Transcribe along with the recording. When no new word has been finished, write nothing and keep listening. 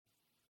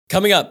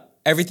Coming up,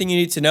 everything you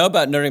need to know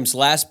about Notre Dame's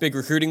last big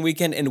recruiting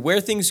weekend and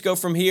where things go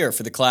from here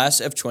for the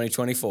class of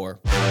 2024.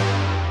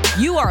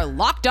 You are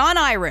Locked On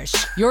Irish,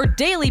 your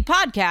daily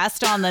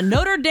podcast on the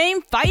Notre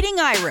Dame Fighting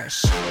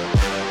Irish.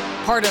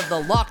 Part of the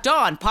Locked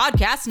On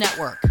Podcast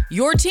Network,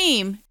 your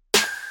team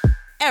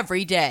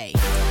every day.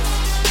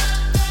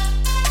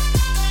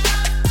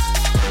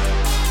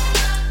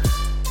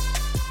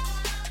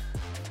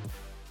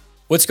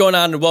 What's going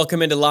on, and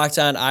welcome into Locked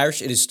On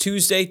Irish. It is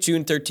Tuesday,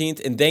 June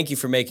 13th, and thank you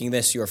for making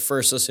this your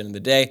first listen of the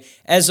day.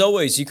 As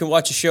always, you can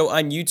watch a show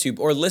on YouTube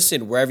or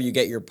listen wherever you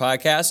get your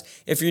podcasts.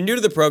 If you're new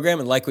to the program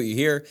and like what you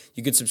hear,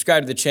 you can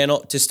subscribe to the channel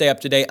to stay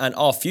up to date on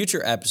all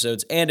future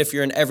episodes. And if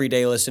you're an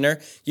everyday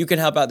listener, you can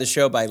help out the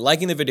show by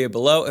liking the video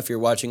below if you're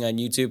watching on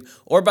YouTube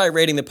or by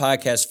rating the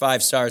podcast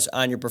 5 stars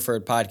on your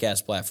preferred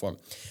podcast platform.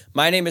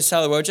 My name is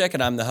Tyler Wojcik,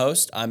 and I'm the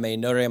host. I'm a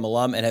Notre Dame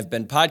alum and have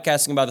been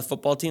podcasting about the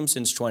football team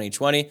since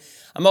 2020.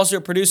 I'm also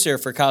a producer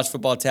for college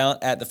football talent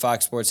at the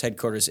Fox Sports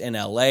headquarters in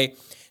LA.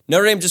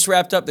 Notre Dame just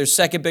wrapped up their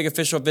second big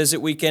official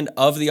visit weekend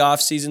of the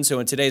offseason, so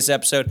in today's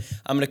episode,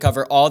 I'm going to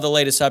cover all the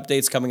latest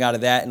updates coming out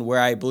of that and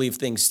where I believe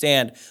things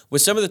stand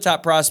with some of the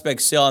top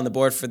prospects still on the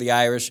board for the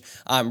Irish.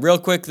 Real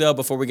quick, though,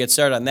 before we get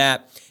started on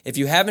that, if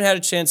you haven't had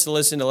a chance to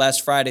listen to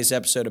last Friday's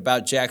episode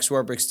about Jack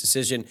Swarbrick's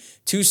decision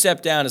to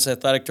step down as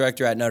athletic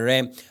director at Notre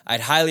Dame,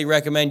 I'd highly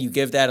recommend you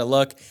give that a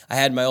look. I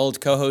had my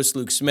old co-host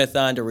Luke Smith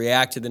on to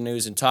react to the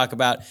news and talk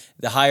about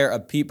the hire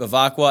of Pete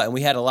Bavacqua, and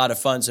we had a lot of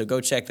fun, so go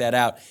check that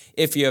out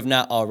if you have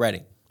not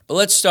already. But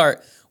let's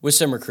start with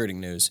some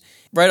recruiting news.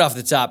 Right off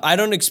the top, I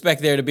don't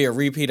expect there to be a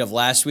repeat of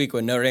last week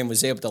when Notre Dame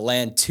was able to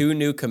land 2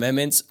 new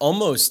commitments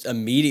almost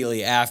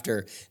immediately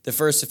after the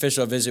first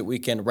official visit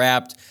weekend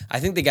wrapped.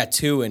 I think they got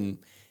 2 in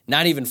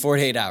not even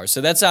 48 hours.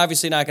 So that's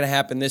obviously not going to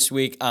happen this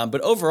week.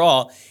 But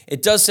overall,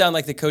 it does sound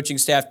like the coaching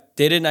staff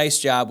did a nice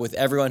job with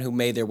everyone who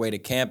made their way to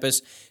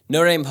campus.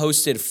 Notre Dame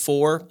hosted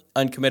 4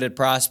 uncommitted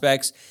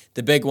prospects.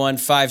 The big one,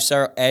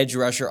 5-star edge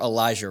rusher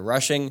Elijah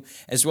Rushing,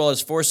 as well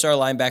as 4-star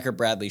linebacker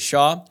Bradley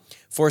Shaw,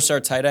 4-star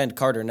tight end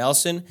Carter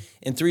Nelson,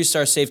 and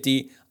 3-star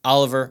safety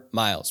Oliver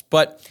Miles.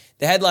 But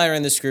the headliner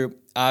in this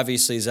group,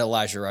 obviously, is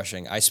Elijah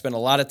Rushing. I spent a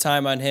lot of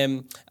time on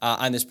him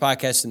on this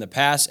podcast in the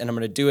past, and I'm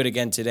going to do it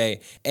again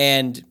today.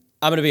 And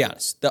I'm going to be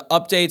honest. The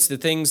updates, the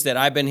things that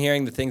I've been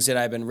hearing, the things that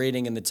I've been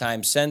reading in the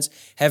time since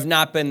have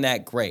not been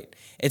that great.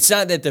 It's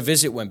not that the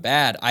visit went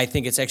bad. I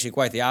think it's actually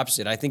quite the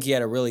opposite. I think he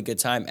had a really good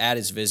time at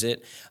his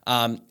visit.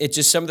 It's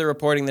just some of the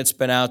reporting that's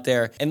been out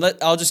there. And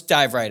I'll just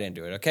dive right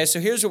into it, okay?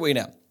 So here's what we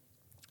know.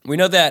 We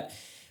know that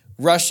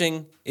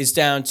Rushing is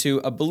down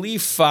to, I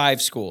believe,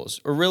 5 schools,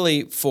 or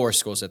really 4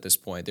 schools at this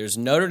point. There's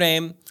Notre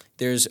Dame,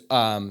 there's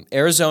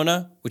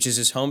Arizona, which is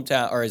his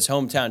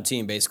hometown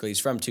team, basically. He's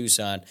from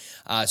Tucson,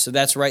 so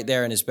that's right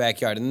there in his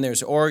backyard. And then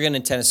there's Oregon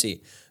and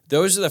Tennessee.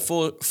 Those are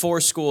the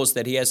 4 schools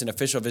that he has an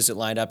official visit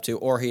lined up to,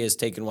 or he has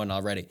taken one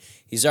already.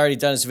 He's already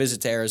done his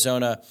visit to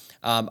Arizona.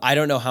 I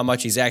don't know how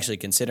much he's actually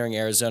considering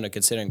Arizona,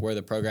 considering where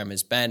the program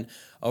has been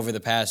over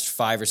the past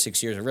 5 or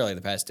 6 years, or really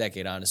the past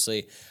decade,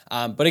 honestly.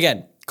 But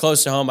again,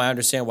 close to home, I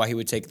understand why he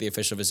would take the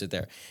official visit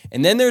there.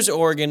 And then there's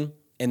Oregon,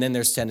 and then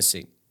there's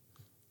Tennessee.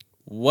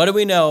 What do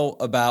we know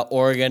about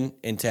Oregon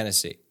and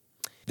Tennessee?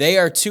 They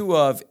are 2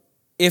 of,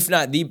 if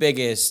not the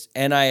biggest,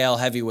 NIL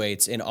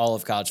heavyweights in all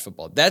of college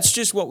football. That's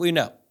just what we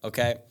know,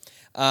 okay?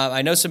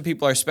 I know some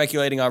people are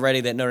speculating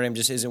already that Notre Dame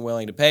just isn't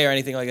willing to pay or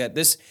anything like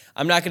that.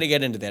 I'm not going to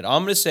get into that. All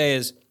I'm going to say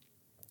is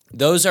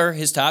those are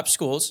his top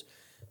schools.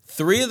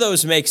 3 of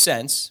those make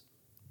sense.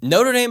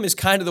 Notre Dame is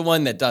kind of the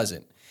one that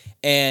doesn't.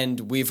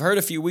 And we've heard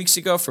a few weeks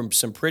ago from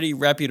some pretty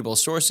reputable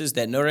sources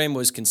that Notre Dame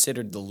was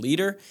considered the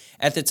leader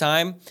at the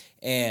time.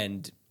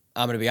 And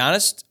I'm going to be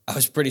honest, I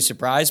was pretty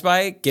surprised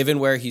by it, given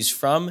where he's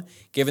from,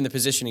 given the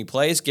position he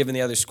plays, given the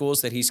other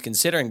schools that he's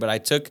considering. But I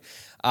took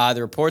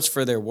the reports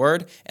for their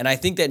word, and I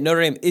think that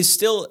Notre Dame is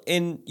still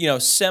in,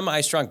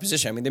 semi-strong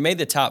position. I mean, they made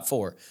the top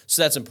 4,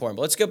 so that's important.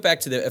 But let's go back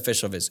to the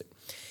official visit.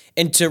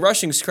 And to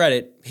Rushing's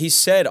credit, he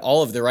said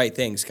all of the right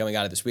things coming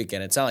out of this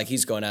weekend. It's not like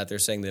he's going out there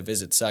saying the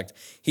visit sucked.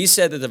 He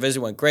said that the visit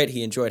went great.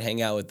 He enjoyed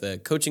hanging out with the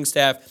coaching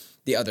staff,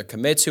 the other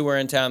commits who were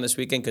in town this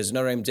weekend, because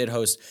Notre Dame did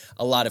host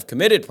a lot of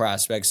committed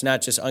prospects,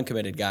 not just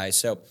uncommitted guys.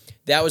 So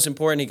that was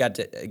important. He got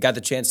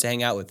the chance to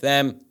hang out with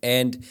them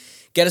and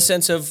get a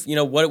sense of,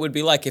 what it would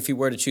be like if he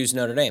were to choose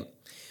Notre Dame.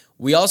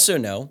 We also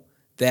know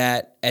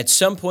that at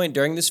some point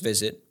during this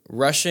visit,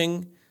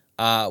 Rushing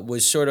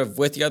was sort of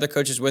with the other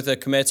coaches, with the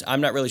commits. I'm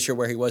not really sure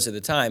where he was at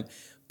the time,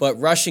 but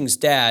Rushing's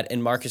dad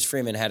and Marcus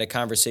Freeman had a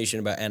conversation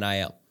about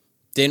NIL.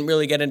 Didn't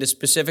really get into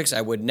specifics.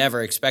 I would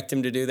never expect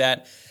him to do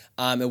that.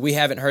 And we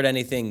haven't heard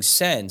anything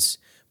since,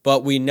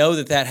 but we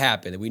know that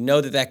happened. We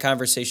know that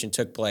conversation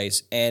took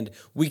place, and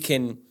we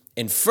can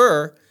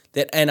infer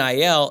that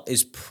NIL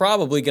is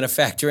probably going to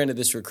factor into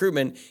this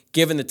recruitment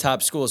given the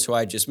top schools who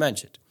I just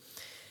mentioned.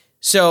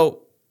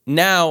 So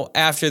now,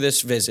 after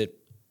this visit,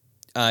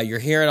 you're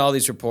hearing all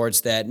these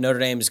reports that Notre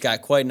Dame's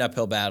got quite an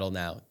uphill battle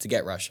now to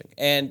get Rushing.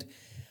 And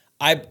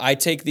I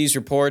take these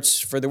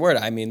reports for the word.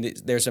 I mean,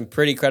 there's some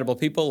pretty credible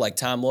people like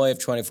Tom Loy of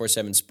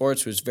 24/7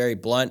 Sports, who's very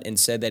blunt and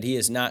said that he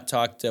has not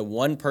talked to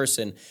one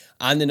person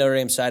on the Notre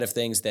Dame side of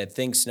things that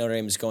thinks Notre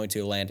Dame is going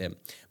to land him.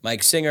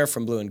 Mike Singer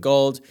from Blue and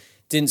Gold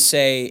didn't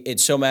say it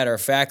so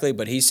matter-of-factly,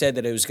 but he said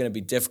that it was going to be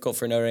difficult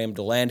for Notre Dame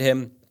to land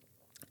him.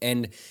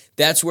 And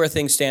that's where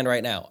things stand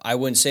right now. I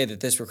wouldn't say that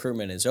this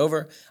recruitment is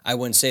over. I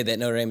wouldn't say that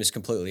Notre Dame is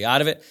completely out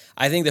of it.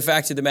 I think the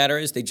fact of the matter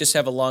is they just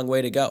have a long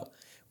way to go.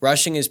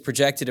 Rushing is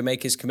projected to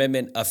make his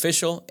commitment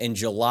official in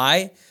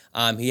July.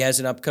 He has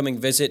an upcoming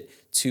visit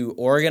to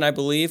Oregon, I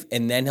believe,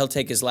 and then he'll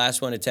take his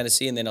last one to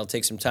Tennessee, and then he'll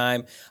take some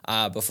time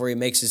before he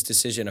makes his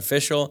decision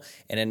official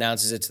and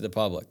announces it to the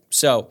public.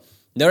 So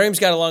Notre Dame's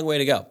got a long way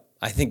to go.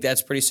 I think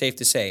that's pretty safe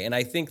to say. And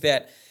I think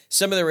that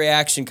some of the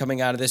reaction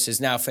coming out of this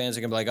is now fans are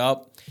going to be like,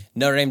 oh,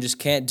 Notre Dame just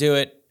can't do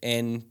it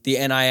in the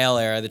NIL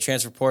era, the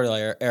transfer portal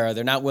era.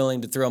 They're not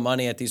willing to throw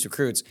money at these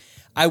recruits.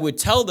 I would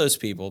tell those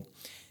people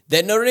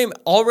that Notre Dame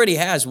already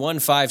has one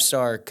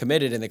 5-star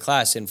committed in the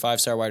class in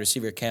 5-star wide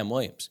receiver Cam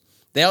Williams.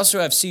 They also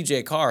have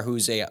C.J. Carr,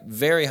 who's a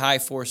very high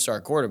 4-star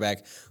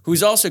quarterback,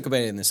 who's also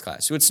committed in this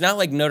class. So it's not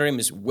like Notre Dame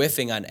is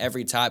whiffing on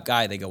every top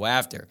guy they go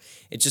after.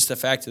 It's just the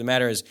fact of the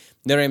matter is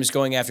Notre Dame is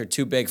going after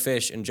two big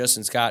fish in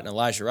Justin Scott and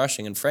Elijah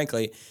Rushing, and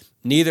frankly,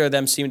 neither of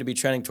them seem to be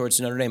trending towards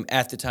Notre Dame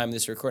at the time of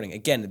this recording.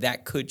 Again,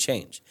 that could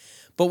change.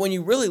 But when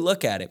you really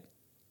look at it,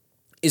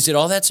 is it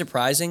all that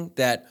surprising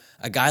that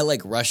a guy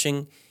like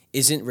Rushing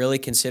isn't really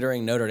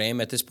considering Notre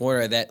Dame at this point,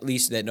 or that at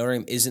least that Notre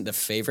Dame isn't the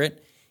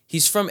favorite?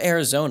 He's from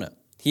Arizona.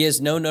 He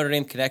has no Notre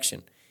Dame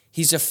connection.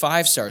 He's a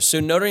 5-star. So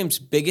Notre Dame's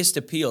biggest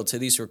appeal to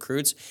these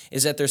recruits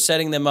is that they're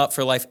setting them up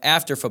for life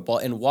after football.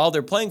 And while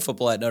they're playing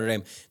football at Notre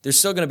Dame, they're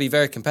still going to be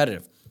very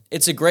competitive.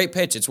 It's a great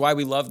pitch. It's why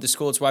we love the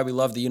school. It's why we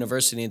love the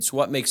university. It's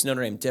what makes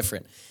Notre Dame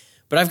different.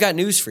 But I've got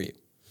news for you.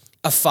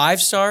 A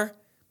 5-star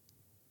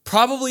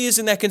probably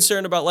isn't that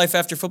concerned about life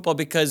after football,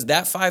 because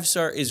that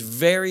 5-star is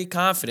very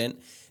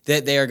confident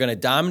that they are going to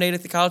dominate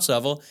at the college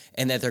level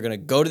and that they're going to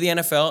go to the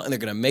NFL and they're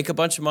going to make a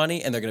bunch of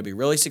money and they're going to be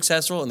really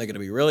successful and they're going to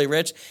be really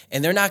rich,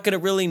 and they're not going to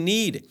really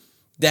need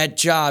that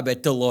job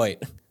at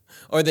Deloitte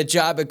or the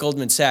job at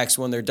Goldman Sachs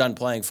when they're done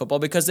playing football,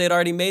 because they had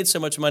already made so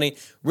much money.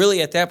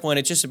 Really, at that point,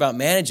 it's just about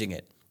managing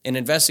it and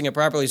investing it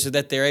properly so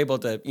that they're able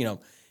to,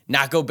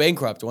 not go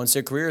bankrupt once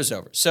their career is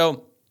over.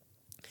 So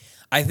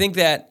I think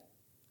that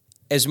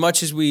as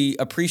much as we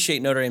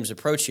appreciate Notre Dame's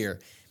approach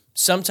here,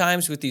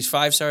 sometimes with these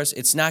 5-stars,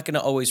 it's not going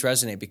to always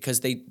resonate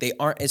because they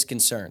aren't as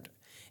concerned.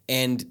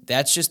 And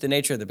that's just the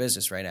nature of the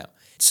business right now.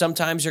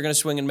 Sometimes you're going to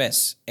swing and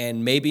miss.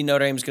 And maybe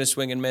Notre Dame's going to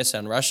swing and miss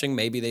on Rushing.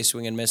 Maybe they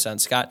swing and miss on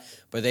Scott.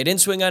 But they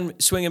didn't swing and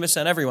miss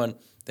on everyone.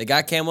 They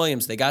got Cam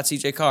Williams. They got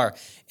C.J. Carr.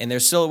 And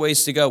there's still a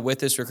ways to go with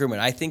this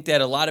recruitment. I think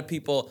that a lot of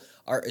people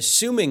are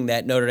assuming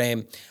that Notre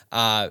Dame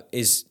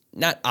is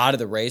not out of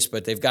the race,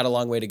 but they've got a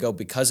long way to go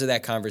because of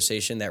that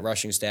conversation that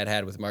Rushing's dad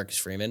had with Marcus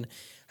Freeman.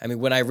 I mean,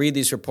 when I read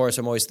these reports,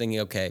 I'm always thinking,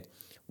 okay,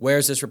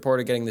 where's this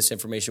reporter getting this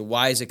information?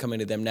 Why is it coming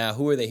to them now?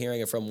 Who are they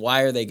hearing it from?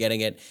 Why are they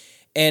getting it?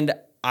 And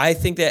I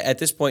think that at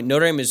this point, no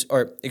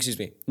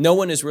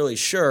one is really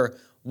sure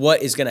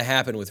what is going to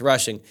happen with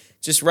Rushing.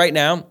 Just right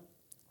now,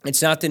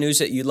 it's not the news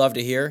that you'd love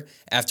to hear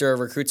after a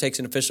recruit takes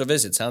an official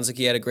visit. It sounds like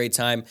he had a great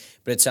time,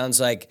 but it sounds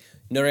like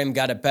Notre Dame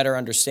got a better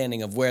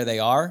understanding of where they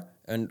are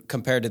and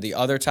compared to the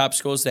other top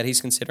schools that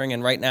he's considering.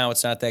 And right now,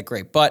 it's not that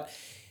great. But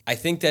I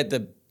think that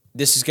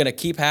this is going to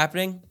keep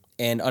happening.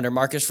 And under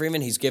Marcus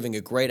Freeman, he's giving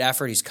a great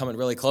effort. He's coming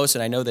really close.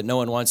 And I know that no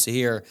one wants to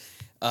hear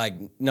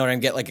Notre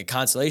Dame get like a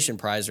consolation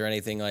prize or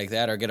anything like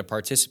that, or get a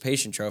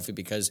participation trophy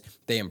because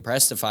they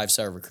impressed a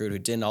 5-star recruit who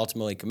didn't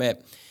ultimately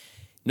commit.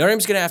 Notre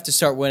Dame's going to have to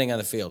start winning on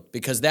the field,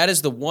 because that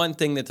is the one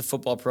thing that the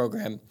football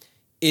program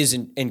is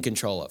in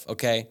control of,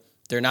 okay?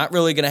 They're not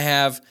really going to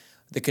have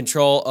the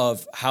control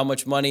of how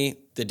much money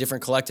the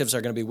different collectives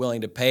are going to be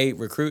willing to pay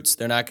recruits.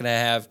 They're not going to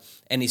have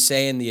any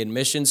say in the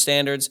admission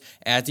standards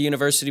at the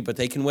university, but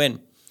they can win.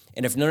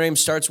 And if Notre Dame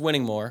starts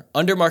winning more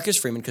under Marcus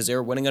Freeman, because they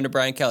were winning under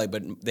Brian Kelly,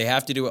 but they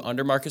have to do it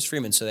under Marcus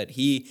Freeman so that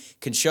he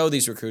can show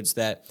these recruits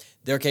that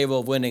they're capable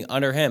of winning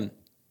under him.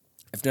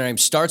 If Notre Dame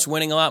starts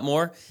winning a lot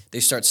more,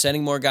 they start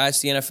sending more guys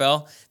to the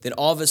NFL, then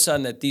all of a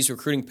sudden that these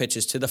recruiting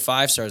pitches to the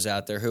 5-stars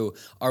out there who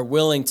are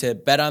willing to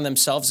bet on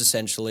themselves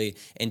essentially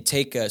and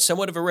take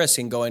somewhat of a risk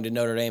in going to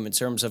Notre Dame in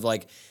terms of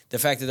like the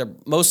fact that they're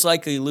most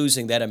likely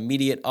losing that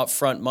immediate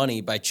upfront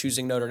money by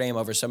choosing Notre Dame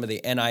over some of the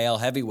NIL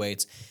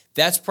heavyweights,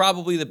 that's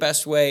probably the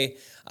best way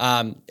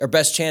or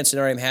best chance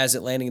Notre Dame has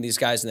at landing these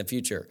guys in the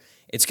future.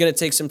 It's going to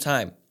take some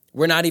time.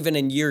 We're not even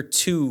in year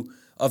 2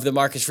 of the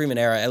Marcus Freeman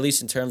era, at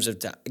least in terms of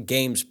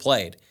games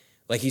played.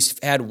 Like, he's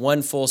had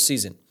one full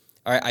season.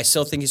 All right, I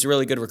still think he's a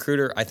really good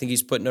recruiter. I think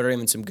he's put Notre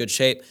Dame in some good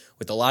shape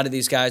with a lot of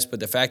these guys, but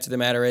the fact of the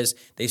matter is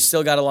they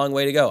still got a long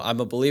way to go.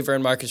 I'm a believer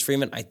in Marcus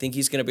Freeman. I think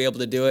he's going to be able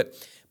to do it,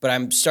 but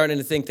I'm starting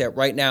to think that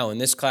right now in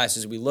this class,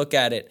 as we look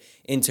at it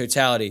in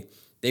totality,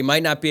 they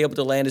might not be able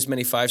to land as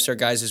many 5-star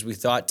guys as we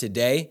thought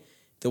today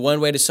The one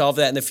way to solve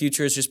that in the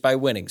future is just by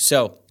winning.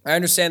 So I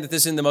understand that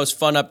this isn't the most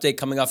fun update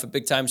coming off a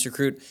big-time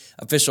recruit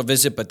official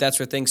visit, but that's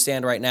where things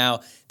stand right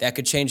now. That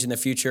could change in the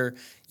future.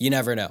 You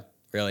never know,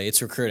 really.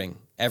 It's recruiting.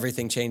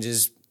 Everything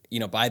changes,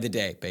 by the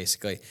day,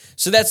 basically.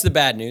 So that's the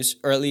bad news,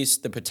 or at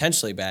least the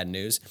potentially bad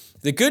news.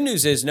 The good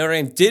news is Notre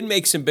Dame did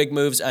make some big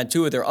moves on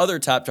two of their other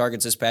top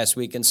targets this past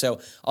week, and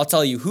so I'll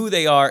tell you who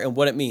they are and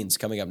what it means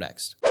coming up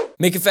next.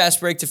 Make a fast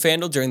break to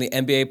FanDuel during the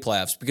NBA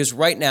playoffs because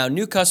right now,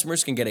 new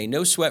customers can get a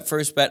no-sweat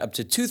first bet up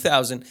to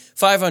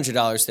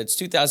 $2,500. That's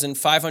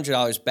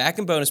 $2,500 back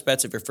in bonus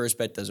bets if your first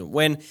bet doesn't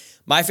win.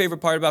 My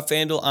favorite part about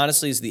FanDuel,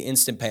 honestly, is the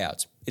instant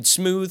payouts. It's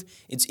smooth,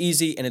 it's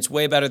easy, and it's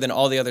way better than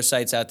all the other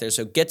sites out there.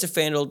 So get to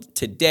FanDuel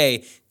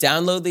today.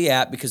 Download the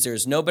app because there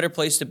is no better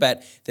place to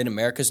bet than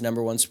America's #1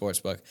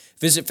 sportsbook.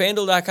 Visit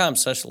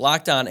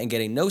FanDuel.com/lockedon and get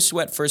a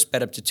no-sweat first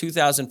bet up to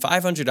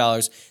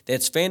 $2,500.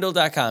 That's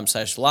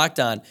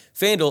FanDuel.com/lockedon.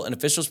 FanDuel, an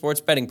official sports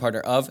betting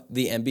partner of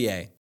the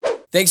NBA.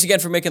 Thanks again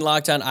for making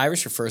Locked On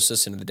Irish your first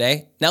listen of the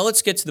day. Now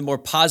let's get to the more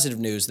positive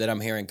news that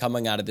I'm hearing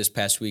coming out of this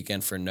past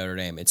weekend for Notre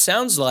Dame. It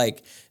sounds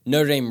like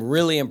Notre Dame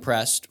really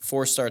impressed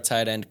four-star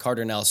tight end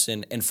Carter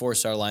Nelson and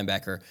four-star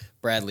linebacker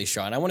Bradley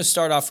Shaw. And I want to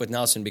start off with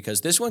Nelson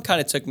because this one kind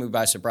of took me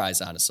by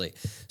surprise, honestly.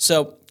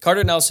 So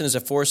Carter Nelson is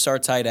a four-star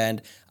tight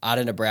end out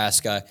of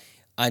Nebraska.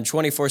 On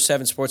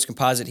 24/7 Sports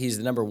Composite, he's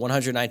the number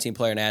 119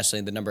 player nationally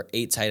and the number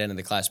 8 tight end in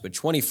the class. But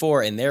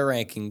 24 in their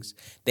rankings,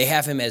 they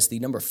have him as the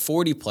number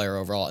 40 player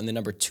overall and the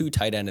number 2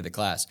 tight end of the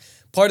class.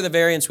 Part of the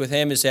variance with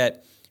him is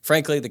that,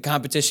 frankly, the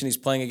competition he's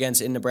playing against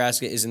in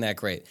Nebraska isn't that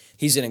great.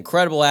 He's an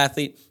incredible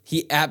athlete.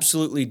 He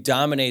absolutely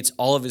dominates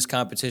all of his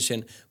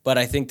competition, but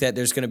I think that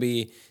there's going to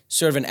be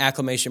sort of an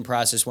acclimation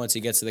process once he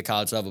gets to the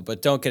college level.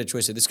 But don't get it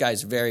twisted. This guy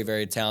is very,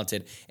 very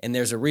talented, and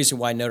there's a reason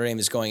why Notre Dame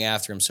is going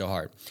after him so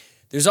hard.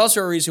 There's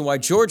also a reason why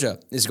Georgia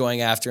is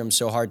going after him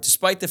so hard,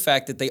 despite the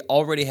fact that they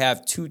already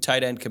have 2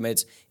 tight end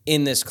commits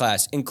in this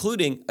class,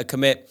 including a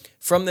commit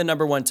from the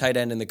number 1 tight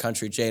end in the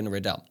country, Jaden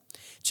Riddell.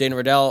 Jaden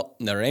Riddell,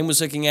 Notre Dame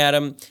was looking at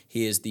him.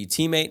 He is the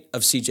teammate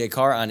of C.J.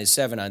 Carr on his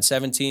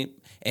 7-on-7 team,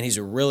 and he's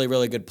a really,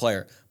 really good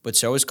player. But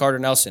so is Carter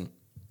Nelson.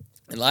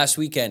 And last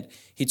weekend,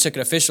 he took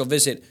an official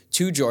visit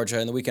to Georgia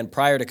in the weekend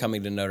prior to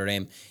coming to Notre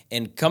Dame.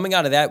 And coming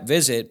out of that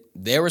visit,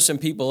 there were some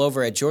people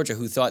over at Georgia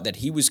who thought that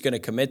he was going to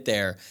commit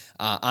there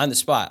on the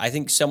spot. I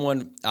think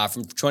someone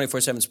from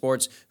 24/7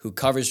 Sports who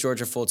covers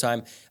Georgia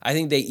full-time, I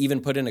think they even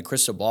put in a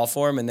crystal ball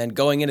for him. And then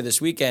going into this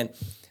weekend,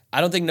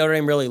 I don't think Notre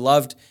Dame really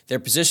loved their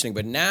positioning.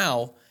 But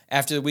now,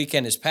 after the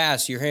weekend has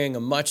passed, you're hearing a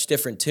much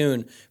different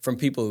tune from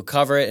people who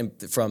cover it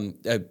and from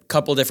a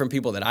couple different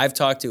people that I've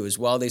talked to as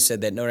well. They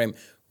said that Notre Dame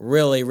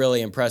really,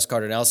 really impressed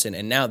Carter Nelson,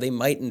 and now they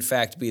might, in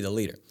fact, be the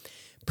leader.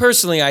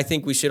 Personally, I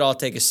think we should all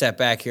take a step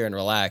back here and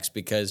relax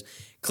because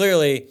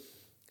clearly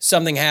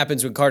something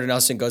happens when Carter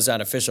Nelson goes on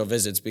official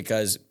visits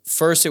because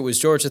first it was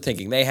Georgia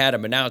thinking they had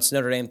him, and now it's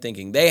Notre Dame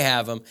thinking they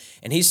have him,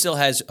 and he still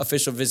has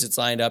official visits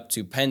lined up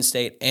to Penn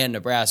State and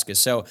Nebraska.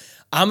 So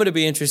I'm going to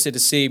be interested to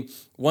see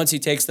once he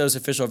takes those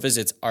official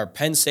visits, are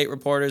Penn State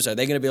reporters, are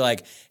they going to be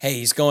like, hey,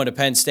 he's going to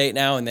Penn State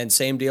now, and then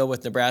same deal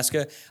with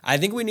Nebraska? I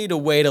think we need to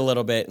wait a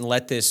little bit and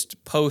let this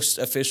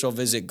post-official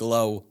visit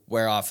glow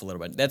wear off a little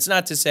bit. That's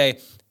not to say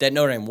that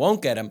Notre Dame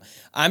won't get him.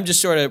 I'm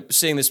just sort of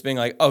seeing this being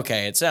like,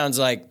 okay, it sounds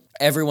like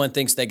everyone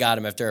thinks they got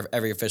him after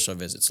every official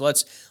visit. So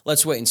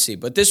let's wait and see.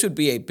 But this would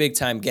be a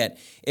big-time get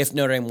if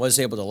Notre Dame was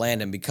able to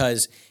land him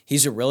because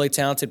he's a really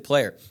talented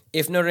player.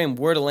 If Notre Dame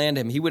were to land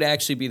him, he would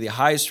actually be the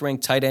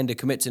highest-ranked tight end to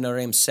commit to Notre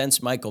Dame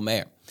since Michael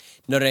Mayer.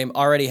 Notre Dame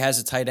already has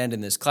a tight end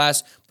in this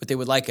class, but they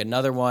would like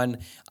another one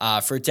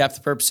for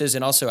depth purposes.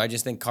 And also, I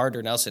just think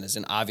Carter Nelson is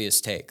an obvious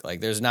take.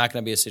 Like, there's not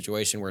going to be a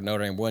situation where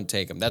Notre Dame wouldn't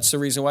take him. That's the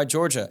reason why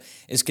Georgia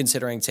is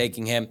considering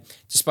taking him,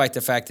 despite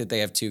the fact that they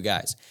have 2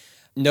 guys.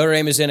 Notre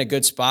Dame is in a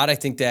good spot. I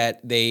think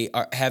that they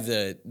have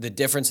the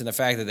difference in the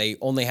fact that they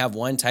only have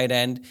 1 tight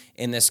end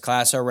in this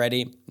class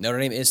already. Notre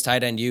Dame is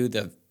tight end U.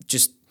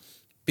 Just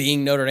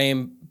being Notre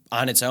Dame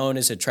on its own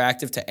is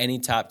attractive to any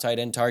top tight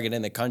end target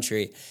in the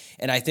country.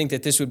 And I think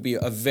that this would be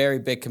a very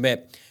big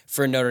commit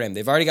for Notre Dame.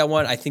 They've already got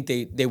one. I think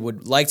they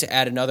would like to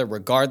add another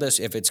regardless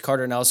if it's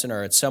Carter Nelson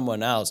or it's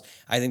someone else.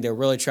 I think they're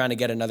really trying to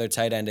get another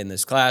tight end in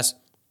this class.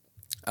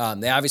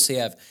 They obviously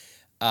have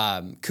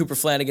Cooper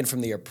Flanagan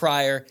from the year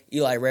prior,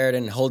 Eli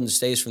Raridan, and Holden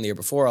Stace from the year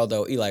before,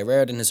 although Eli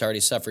Raridan has already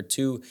suffered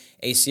 2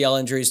 ACL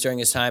injuries during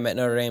his time at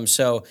Notre Dame.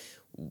 So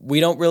we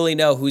don't really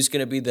know who's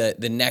going to be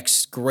the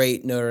next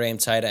great Notre Dame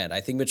tight end.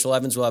 I think Mitchell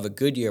Evans will have a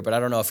good year, but I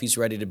don't know if he's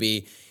ready to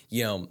be,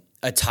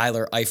 a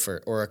Tyler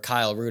Eifert or a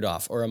Kyle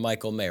Rudolph or a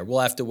Michael Mayer.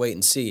 We'll have to wait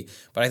and see.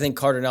 But I think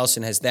Carter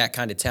Nelson has that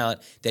kind of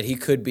talent that he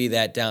could be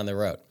that down the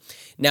road.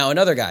 Now,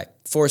 another guy,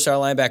 4-star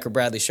linebacker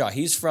Bradley Shaw.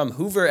 He's from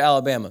Hoover,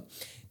 Alabama.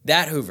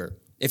 That Hoover.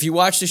 If you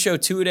watched the show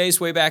 2-A-Days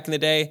way back in the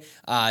day,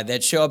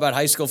 that show about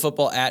high school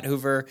football at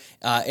Hoover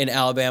in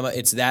Alabama,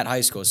 it's that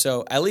high school.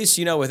 So at least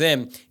with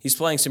him, he's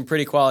playing some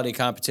pretty quality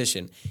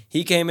competition.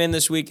 He came in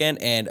this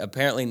weekend, and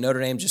apparently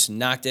Notre Dame just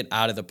knocked it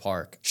out of the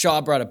park.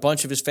 Shaw brought a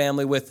bunch of his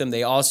family with him.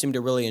 They all seem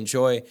to really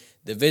enjoy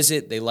the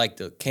visit. They liked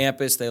the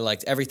campus. They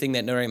liked everything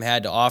that Notre Dame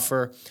had to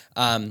offer.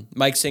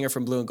 Mike Singer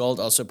from Blue and Gold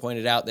also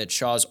pointed out that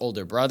Shaw's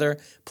older brother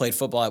played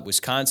football at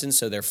Wisconsin,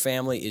 so their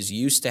family is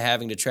used to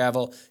having to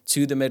travel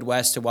to the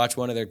Midwest to watch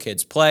one of their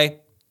kids play.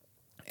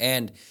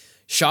 And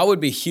Shaw would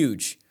be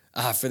huge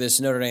for this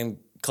Notre Dame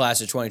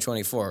class of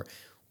 2024.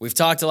 We've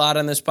talked a lot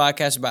on this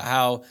podcast about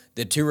how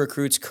the two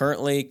recruits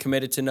currently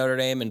committed to Notre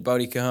Dame and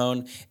Bodie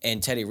Cajon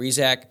and Teddy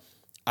Rizak.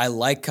 I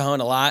like Cajon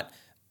a lot,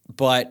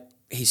 but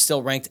he's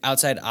still ranked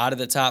out of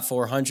the top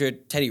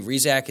 400. Teddy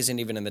Rizak isn't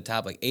even in the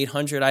top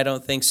 800, I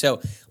don't think.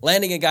 So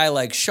landing a guy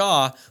like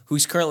Shaw,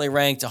 who's currently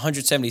ranked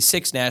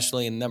 176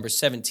 nationally and number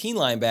 17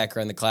 linebacker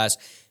in the class,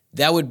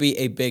 that would be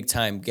a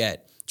big-time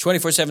get.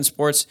 24/7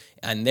 Sports,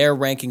 and their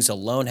rankings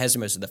alone, has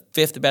him as the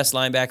 5th best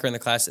linebacker in the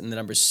class and the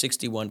number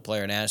 61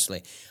 player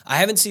nationally. I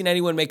haven't seen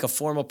anyone make a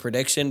formal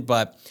prediction,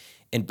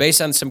 and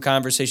based on some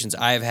conversations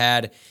I have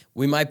had,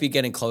 we might be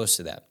getting close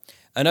to that.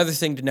 Another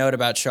thing to note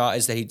about Shaw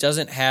is that he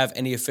doesn't have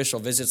any official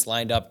visits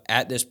lined up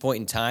at this point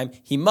in time.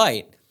 He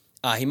might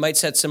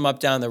set some up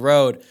down the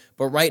road,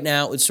 but right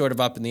now it's sort of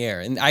up in the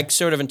air. And I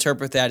sort of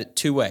interpret that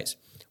two ways.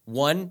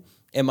 One,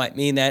 it might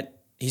mean that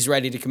he's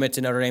ready to commit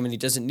to Notre Dame and he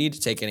doesn't need to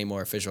take any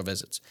more official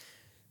visits.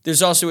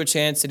 There's also a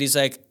chance that he's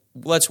like,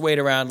 let's wait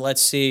around,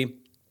 let's see,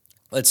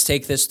 let's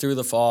take this through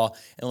the fall,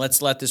 and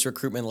let's let this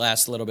recruitment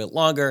last a little bit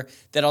longer.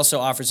 That also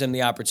offers him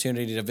the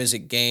opportunity to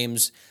visit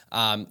games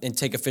and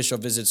take official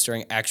visits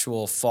during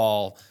actual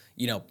fall,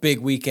 big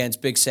weekends,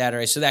 big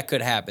Saturdays. So that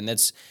could happen.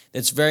 That's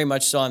very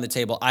much still on the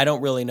table. I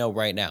don't really know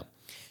right now.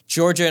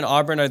 Georgia and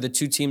Auburn are the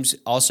two teams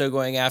also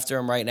going after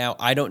him right now.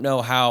 I don't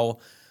know how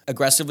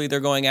aggressively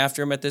they're going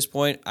after him at this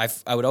point.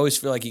 I would always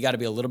feel like you got to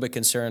be a little bit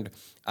concerned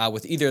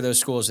with either of those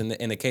schools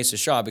in the case of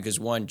Shaw, because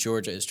one,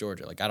 Georgia is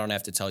Georgia. I don't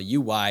have to tell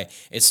you why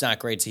it's not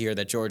great to hear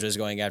that Georgia is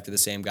going after the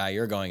same guy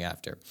you're going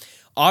after.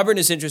 Auburn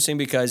is interesting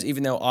because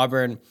even though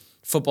Auburn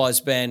football has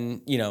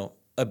been,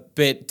 a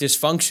bit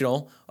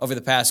dysfunctional over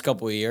the past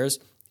couple of years,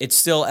 it's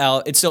still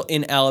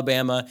in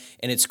Alabama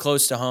and it's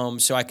close to home,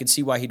 so I could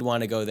see why he'd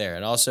want to go there.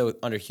 And also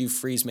under Hugh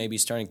Freeze, maybe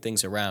he's turning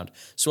things around.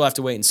 So we'll have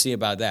to wait and see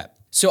about that.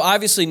 So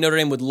obviously Notre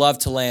Dame would love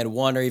to land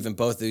one or even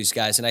both of these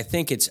guys, and I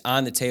think it's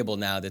on the table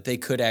now that they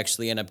could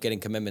actually end up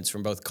getting commitments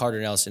from both Carter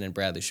Nelson and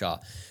Bradley Shaw.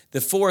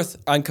 The fourth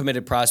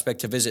uncommitted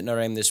prospect to visit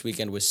Notre Dame this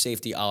weekend was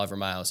safety Oliver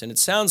Miles, and it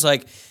sounds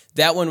like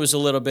that one was a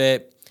little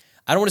bit,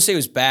 I don't want to say it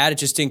was bad, it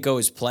just didn't go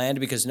as planned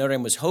because Notre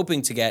Dame was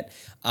hoping to get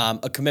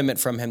a commitment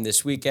from him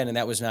this weekend, and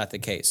that was not the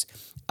case.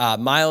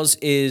 Miles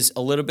is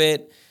a little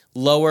bit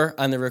lower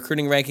on the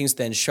recruiting rankings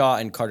than Shaw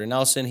and Carter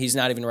Nelson. He's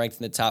not even ranked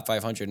in the top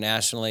 500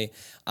 nationally,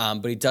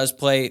 but he does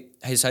play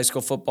his high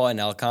school football in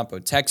El Campo,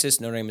 Texas.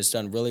 Notre Dame has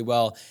done really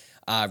well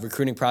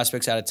recruiting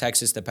prospects out of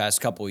Texas the past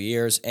couple of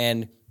years,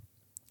 and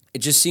it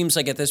just seems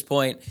like at this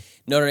point,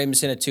 Notre Dame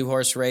is in a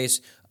two-horse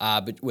race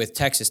but with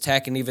Texas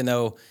Tech, and even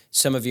though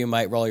some of you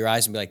might roll your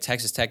eyes and be like,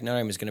 Texas Tech, Notre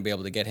Dame is going to be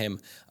able to get him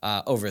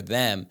over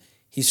them.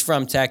 He's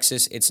from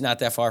Texas. It's not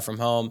that far from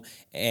home.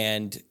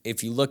 And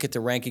if you look at the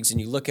rankings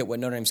and you look at what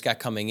Notre Dame's got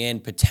coming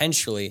in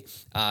potentially,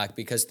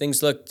 because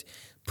things looked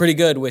pretty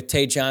good with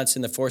Tay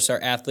Johnson, the four-star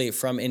athlete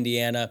from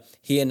Indiana.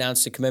 He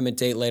announced a commitment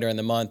date later in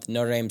the month.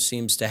 Notre Dame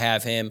seems to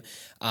have him,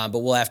 but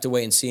we'll have to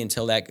wait and see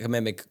until that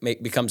commitment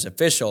becomes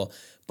official.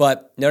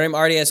 But Notre Dame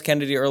already has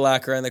Kennedy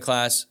Urlacher in the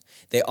class.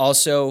 They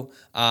also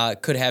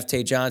could have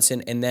Tay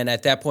Johnson, and then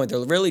at that point,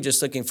 they're really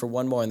just looking for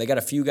one more, and they got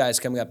a few guys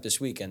coming up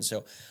this weekend.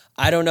 So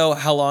I don't know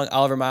how long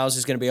Oliver Miles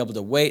is going to be able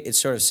to wait. It's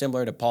sort of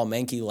similar to Paul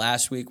Menke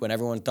last week when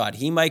everyone thought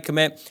he might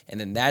commit, and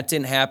then that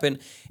didn't happen.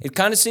 It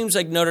kind of seems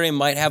like Notre Dame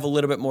might have a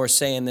little bit more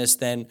say in this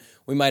than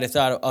we might have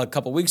thought a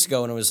couple weeks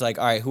ago, and it was like,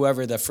 all right,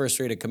 whoever the first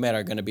three to commit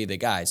are going to be the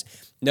guys.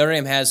 Notre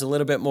Dame has a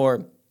little bit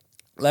more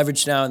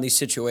leverage now in these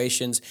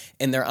situations,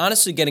 and they're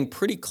honestly getting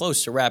pretty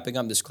close to wrapping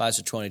up this class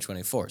of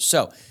 2024.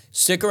 So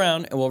stick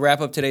around, and we'll wrap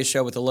up today's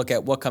show with a look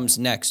at what comes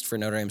next for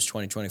Notre Dame's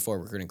 2024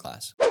 recruiting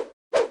class.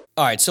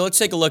 All right, so let's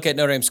take a look at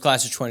Notre Dame's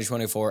class of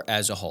 2024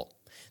 as a whole.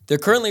 They're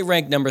currently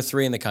ranked number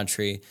 3 in the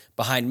country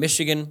behind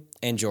Michigan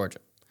and Georgia.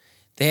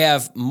 They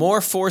have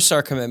more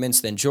four-star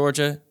commitments than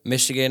Georgia,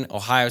 Michigan,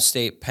 Ohio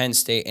State, Penn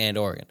State, and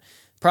Oregon.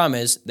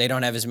 Problem is, they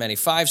don't have as many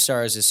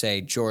 5-stars as,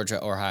 say, Georgia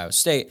or Ohio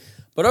State,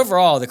 but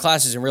overall, the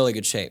class is in really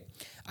good shape.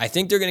 I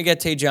think they're going to get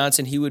Tay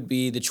Johnson. He would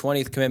be the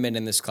 20th commitment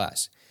in this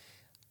class.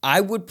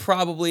 I would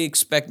probably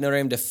expect Notre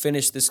Dame to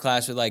finish this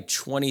class with like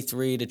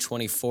 23 to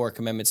 24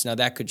 commitments. Now,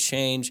 that could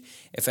change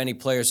if any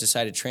players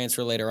decide to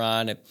transfer later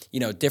on. If,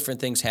 different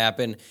things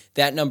happen.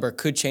 That number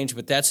could change,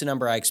 but that's the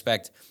number I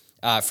expect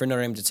for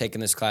Notre Dame to take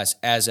in this class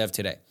as of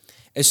today.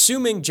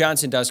 Assuming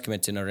Johnson does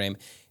commit to Notre Dame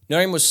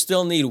will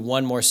still need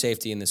one more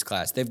safety in this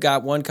class. They've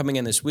got one coming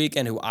in this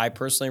weekend who I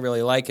personally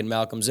really like, in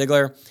Malcolm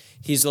Ziegler.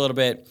 He's a little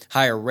bit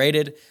higher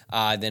rated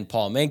than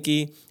Paul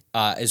Menke,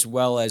 as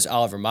well as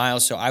Oliver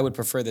Miles, so I would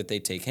prefer that they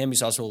take him.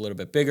 He's also a little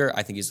bit bigger.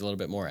 I think he's a little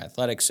bit more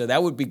athletic, so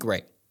that would be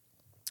great.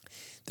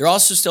 They're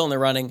also still in the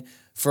running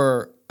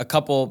for a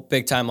couple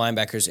big-time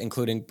linebackers,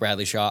 including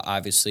Bradley Shaw,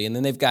 obviously. And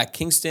then they've got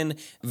Kingston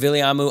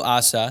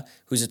Viliamu-Asa,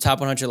 who's a top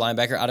 100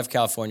 linebacker out of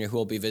California, who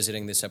will be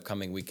visiting this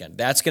upcoming weekend.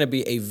 That's going to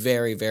be a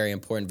very, very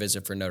important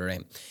visit for Notre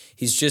Dame.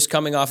 He's just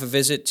coming off a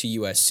visit to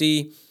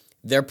USC.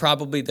 They're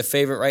probably the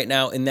favorite right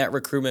now in that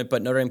recruitment,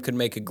 but Notre Dame could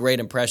make a great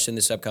impression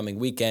this upcoming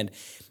weekend.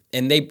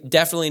 And they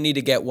definitely need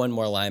to get one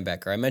more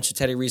linebacker. I mentioned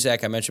Teddy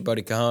Rizak. I mentioned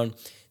Bodie Cajon.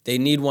 They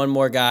need one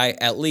more guy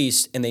at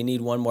least, and they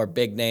need one more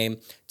big name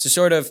to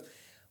sort of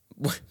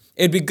 –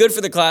 it'd be good for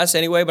the class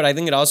anyway, but I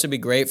think it'd also be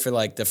great for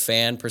like the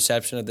fan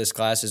perception of this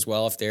class as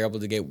well if they're able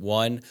to get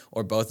one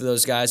or both of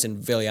those guys in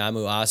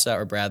Viliamu Asa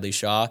or Bradley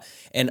Shaw.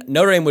 And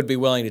Notre Dame would be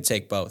willing to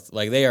take both.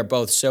 Like they are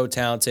both so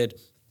talented,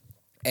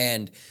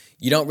 and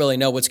you don't really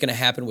know what's going to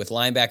happen with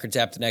linebacker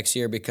depth next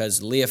year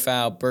because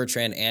Leofau,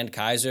 Bertrand, and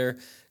Kaiser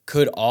 –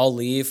 could all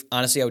leave.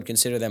 Honestly, I would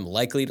consider them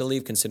likely to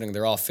leave considering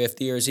they're all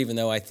fifth years, even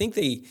though I think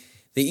they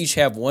each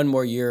have one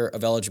more year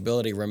of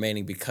eligibility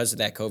remaining because of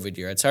that COVID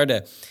year. It's hard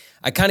to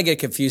 – I kind of get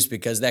confused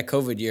because that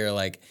COVID year,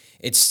 like,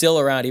 it's still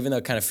around even though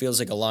it kind of feels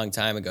like a long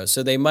time ago.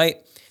 So they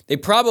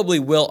probably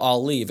will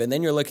all leave. And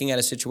then you're looking at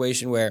a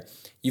situation where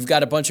you've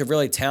got a bunch of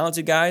really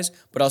talented guys,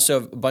 but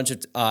also a bunch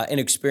of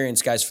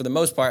inexperienced guys for the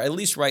most part, at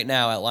least right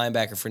now at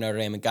linebacker for Notre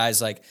Dame, and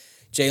guys like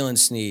Jalen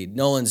Sneed,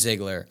 Nolan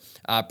Ziegler,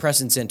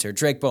 Preston Zinter,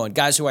 Drake Bowen,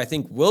 guys who I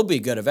think will be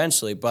good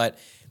eventually, but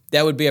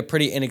that would be a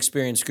pretty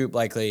inexperienced group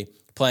likely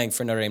playing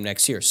for Notre Dame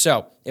next year.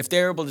 So if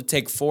they're able to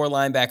take 4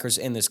 linebackers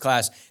in this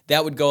class,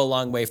 that would go a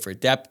long way for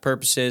depth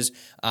purposes.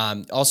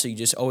 Also, you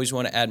just always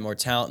want to add more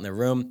talent in the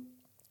room,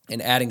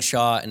 and adding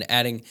Shaw and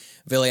adding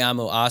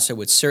Viliamu Asa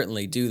would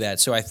certainly do that.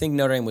 So I think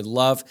Notre Dame would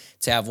love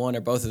to have one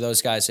or both of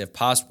those guys if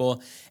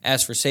possible.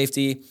 As for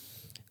safety,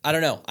 I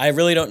don't know. I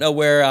really don't know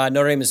where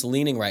Notre Dame is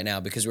leaning right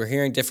now because we're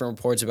hearing different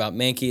reports about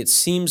Mankey. It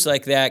seems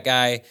like that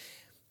guy,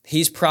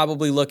 he's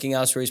probably looking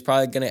elsewhere. He's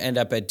probably going to end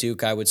up at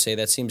Duke, I would say.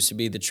 That seems to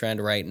be the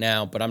trend right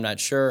now, but I'm not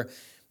sure.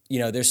 You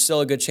know, there's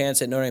still a good chance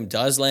that Notre Dame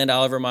does land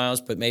Oliver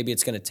Miles, but maybe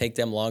it's going to take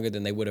them longer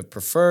than they would have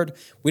preferred.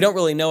 We don't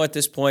really know at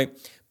this point,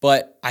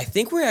 but I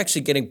think we're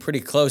actually getting pretty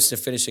close to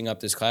finishing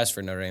up this class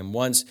for Notre Dame.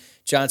 Once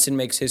Johnson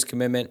makes his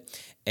commitment,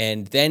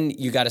 and then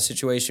you got a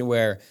situation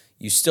where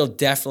you still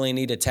definitely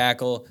need a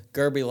tackle.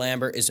 Gerby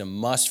Lambert is a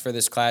must for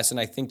this class, and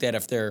I think that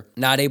if they're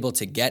not able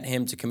to get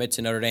him to commit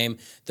to Notre Dame,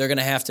 they're going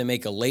to have to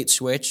make a late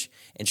switch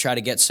and try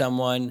to get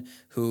someone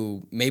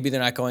who maybe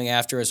they're not going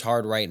after as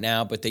hard right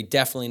now, but they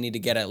definitely need to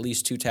get at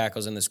least 2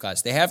 tackles in this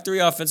class. They have 3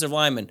 offensive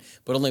linemen,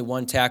 but only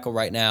 1 tackle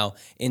right now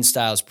in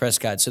Styles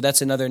Prescott. So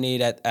that's another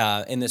need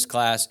in this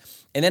class.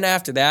 And then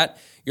after that,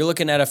 you're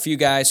looking at a few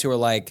guys who are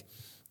like,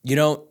 you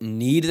don't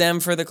need them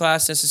for the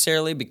class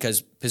necessarily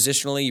because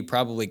positionally you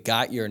probably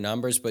got your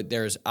numbers, but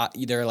they're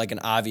like an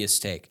obvious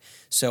take.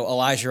 So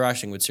Elijah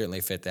Rushing would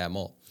certainly fit that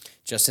mold.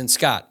 Justin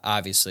Scott,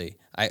 obviously,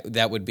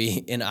 that would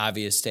be an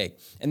obvious take.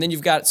 And then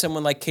you've got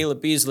someone like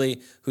Caleb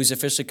Beasley, who's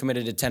officially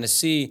committed to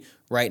Tennessee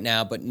right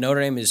now, but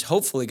Notre Dame is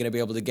hopefully going to be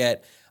able to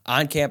get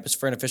on campus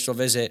for an official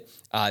visit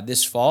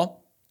this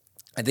fall.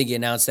 I think he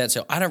announced that,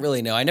 so I don't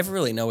really know. I never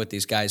really know with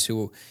these guys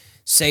who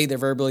say they're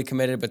verbally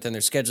committed, but then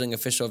they're scheduling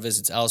official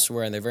visits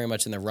elsewhere, and they're very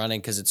much in the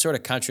running because it sort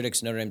of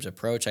contradicts Notre Dame's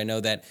approach. I know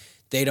that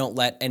they don't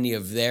let any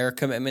of their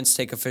commitments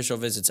take official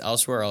visits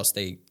elsewhere, or else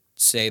they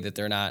say that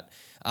they're not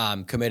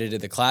committed to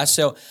the class.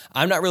 So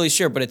I'm not really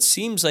sure, but it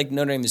seems like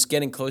Notre Dame is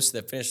getting close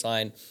to the finish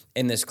line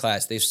in this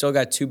class. They've still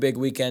got 2 big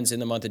weekends in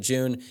the month of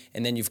June,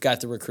 and then you've got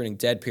the recruiting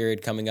dead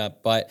period coming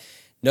up. But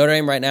Notre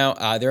Dame right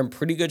now, they're in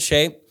pretty good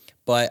shape.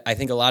 But I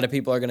think a lot of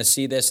people are going to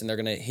see this and they're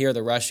going to hear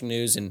the rushing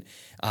news and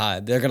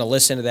they're going to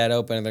listen to that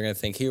open and they're going to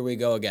think, here we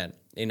go again.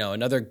 You know,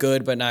 another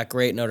good but not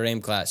great Notre Dame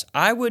class.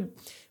 I would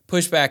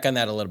push back on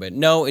that a little bit.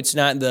 No, it's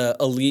not the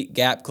elite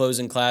gap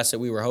closing class that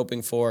we were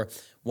hoping for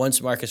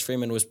once Marcus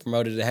Freeman was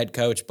promoted to head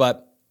coach.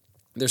 But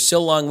there's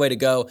still a long way to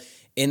go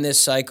in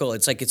this cycle.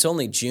 It's like it's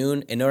only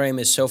June and Notre Dame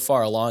is so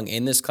far along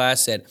in this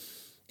class that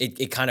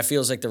it kind of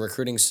feels like the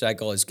recruiting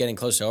cycle is getting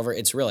close to over.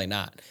 It's really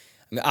not.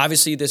 I mean,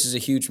 obviously, this is a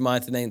huge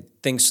month, and then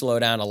things slow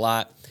down a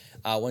lot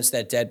once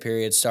that dead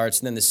period starts,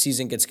 and then the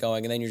season gets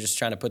going, and then you're just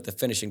trying to put the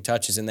finishing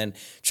touches and then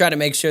try to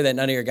make sure that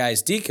none of your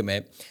guys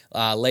decommit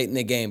late in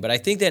the game. But I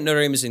think that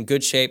Notre Dame is in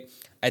good shape.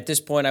 At this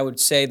point, I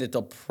would say that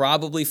they'll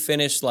probably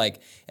finish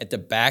like at the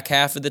back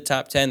half of the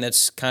top 10.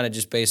 That's kind of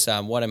just based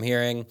on what I'm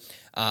hearing,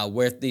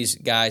 where these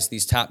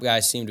top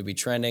guys seem to be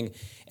trending.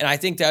 And I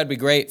think that would be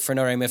great for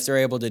Notre Dame if they're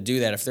able to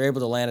do that. If they're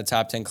able to land a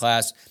top 10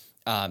 class,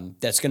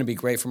 that's going to be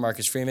great for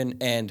Marcus Freeman.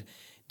 And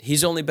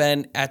he's only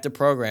been at the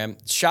program,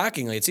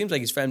 shockingly, it seems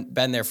like he's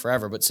been there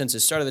forever, but since the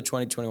start of the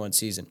 2021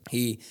 season.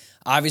 He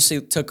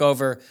obviously took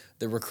over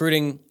the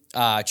recruiting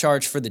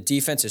charge for the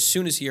defense as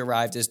soon as he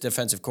arrived as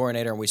defensive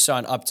coordinator, and we saw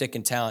an uptick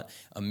in talent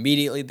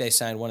immediately. They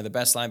signed one of the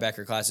best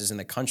linebacker classes in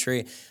the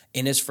country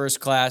in his first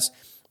class,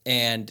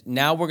 and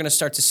now we're going to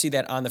start to see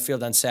that on the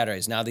field on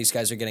Saturdays. Now these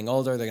guys are getting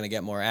older. They're going to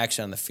get more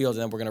action on the field,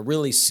 and then we're going to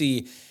really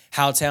see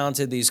how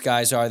talented these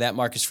guys are that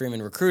Marcus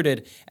Freeman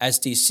recruited as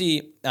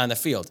DC on the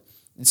field.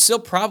 It's still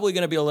probably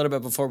going to be a little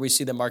bit before we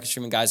see the Marcus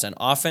Freeman guys on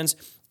offense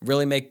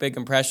really make big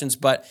impressions,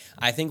 but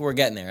I think we're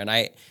getting there. And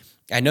I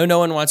know no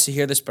one wants to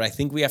hear this, but I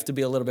think we have to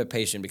be a little bit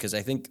patient because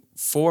I think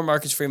for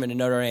Marcus Freeman and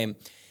Notre Dame,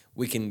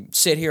 we can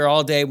sit here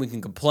all day, we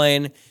can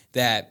complain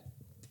that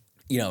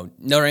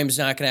Notre Dame's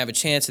not going to have a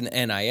chance in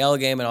the NIL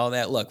game and all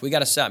that. Look, we got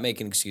to stop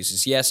making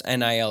excuses. Yes,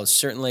 NIL is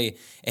certainly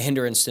a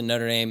hindrance to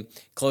Notre Dame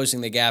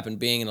closing the gap and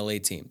being an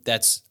elite team.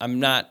 I'm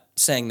not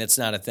saying that's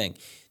not a thing.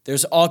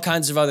 There's all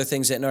kinds of other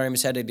things that Notre Dame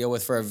has had to deal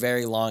with for a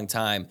very long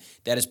time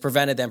that has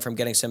prevented them from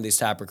getting some of these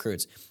top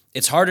recruits.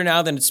 It's harder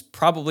now than it's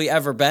probably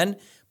ever been,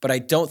 but I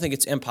don't think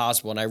it's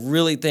impossible. And I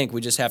really think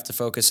we just have to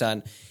focus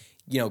on,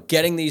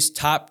 getting these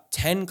top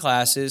 10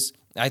 classes.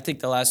 I think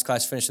the last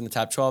class finished in the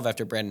top 12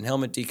 after Brandon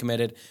Hillman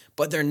decommitted,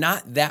 but they're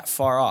not that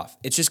far off.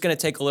 It's just going to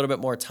take a little bit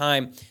more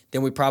time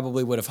than we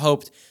probably would have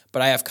hoped,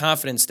 but I have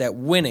confidence that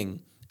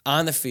winning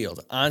on the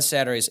field on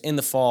Saturdays in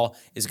the fall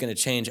is going to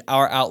change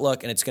our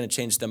outlook, and it's going to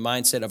change the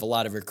mindset of a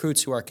lot of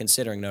recruits who are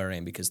considering Notre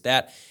Dame, because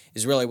that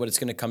is really what it's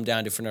going to come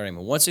down to for Notre Dame.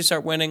 And once they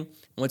start winning,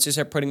 once they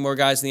start putting more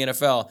guys in the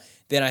NFL,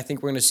 then I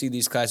think we're going to see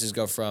these classes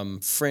go from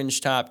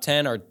fringe top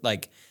 10 or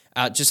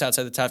just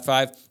outside the top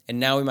 5, and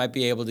now we might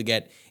be able to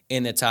get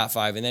in the top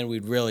 5, and then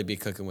we'd really be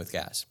cooking with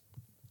gas.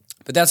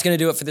 But that's going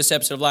to do it for this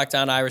episode of Locked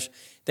On Irish.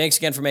 Thanks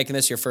again for making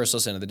this your first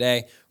listen of the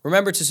day.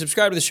 Remember to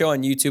subscribe to the show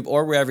on YouTube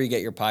or wherever you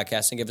get your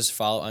podcasts, and give us a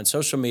follow on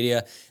social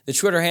media. The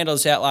Twitter handle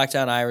is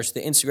 @LockedOnIrish.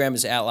 The Instagram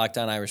is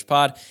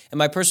 @LockedOnIrishPod. And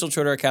my personal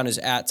Twitter account is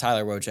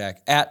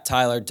 @TylerWojciak,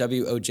 @Tyler,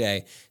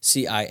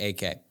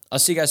 WOJCIAK. I'll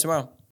see you guys tomorrow.